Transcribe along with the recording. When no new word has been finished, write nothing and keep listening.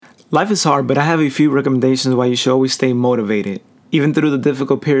Life is hard, but I have a few recommendations why you should always stay motivated, even through the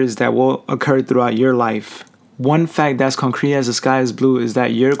difficult periods that will occur throughout your life. One fact that's concrete as the sky is blue is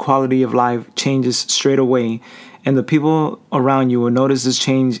that your quality of life changes straight away, and the people around you will notice this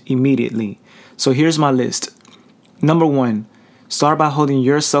change immediately. So here's my list. Number one, start by holding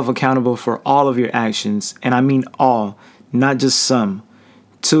yourself accountable for all of your actions, and I mean all, not just some.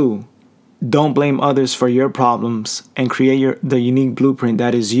 Two, don't blame others for your problems and create the unique blueprint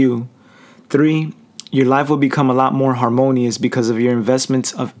that is you. Three, your life will become a lot more harmonious because of your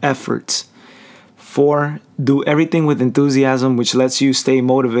investments of efforts. Four, do everything with enthusiasm, which lets you stay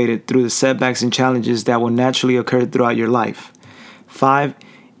motivated through the setbacks and challenges that will naturally occur throughout your life. Five,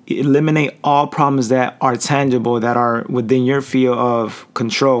 eliminate all problems that are tangible, that are within your field of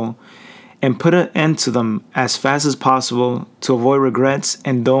control, and put an end to them as fast as possible to avoid regrets,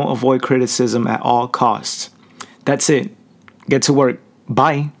 and don't avoid criticism at all costs. That's it. Get to work.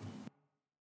 Bye.